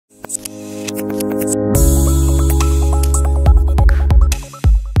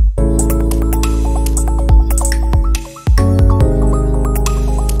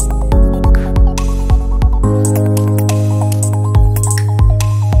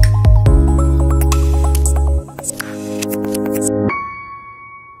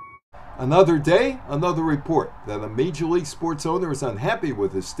Another day, another report that a Major League sports owner is unhappy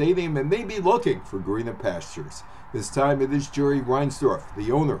with his stadium and may be looking for greener pastures. This time it is Jerry Reinsdorf,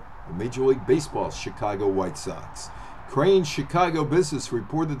 the owner of Major League Baseball's Chicago White Sox. Crain's Chicago Business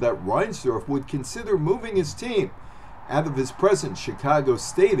reported that Reinsdorf would consider moving his team out of his present Chicago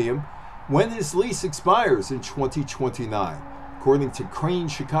stadium when his lease expires in 2029. According to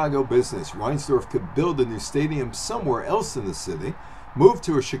Crain's Chicago Business, Reinsdorf could build a new stadium somewhere else in the city, move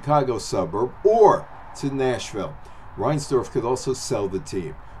to a Chicago suburb, or to Nashville. Reinsdorf could also sell the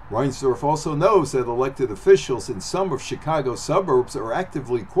team. Reinsdorf also knows that elected officials in some of Chicago's suburbs are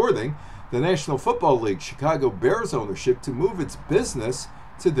actively courting the National Football League Chicago Bears ownership to move its business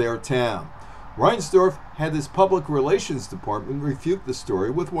to their town. Reinsdorf had his public relations department refute the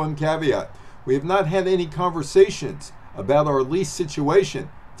story with one caveat. "We have not had any conversations about our lease situation,"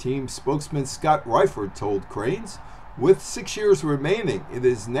 team spokesman Scott Reiford told Crain's. With 6 years remaining, it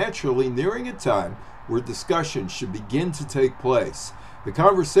is naturally nearing a time where discussions should begin to take place. The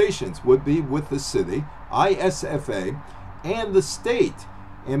conversations would be with the city, ISFA, and the state,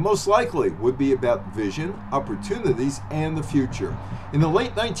 and most likely would be about vision, opportunities, and the future. In the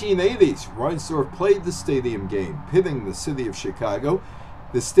late 1980s, Reinsdorf played the stadium game, pitting the city of Chicago,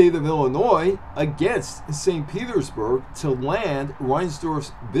 the state of Illinois, against St. Petersburg to land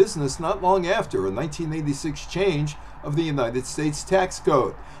Reinsdorf's business not long after a 1986 change of the United States tax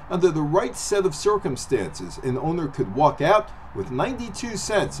code. Under the right set of circumstances, an owner could walk out with 92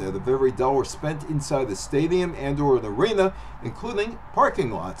 cents out of every dollar spent inside a stadium and/or an arena, including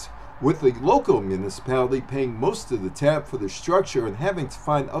parking lots, with the local municipality paying most of the tab for the structure and having to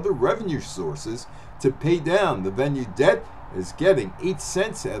find other revenue sources to pay down the venue debt, as getting 8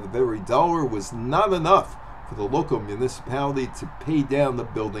 cents out of every dollar was not enough for the local municipality to pay down the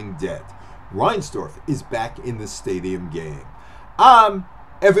building debt. Reinsdorf is back in the stadium game. I'm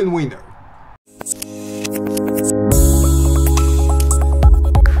Evan Weiner.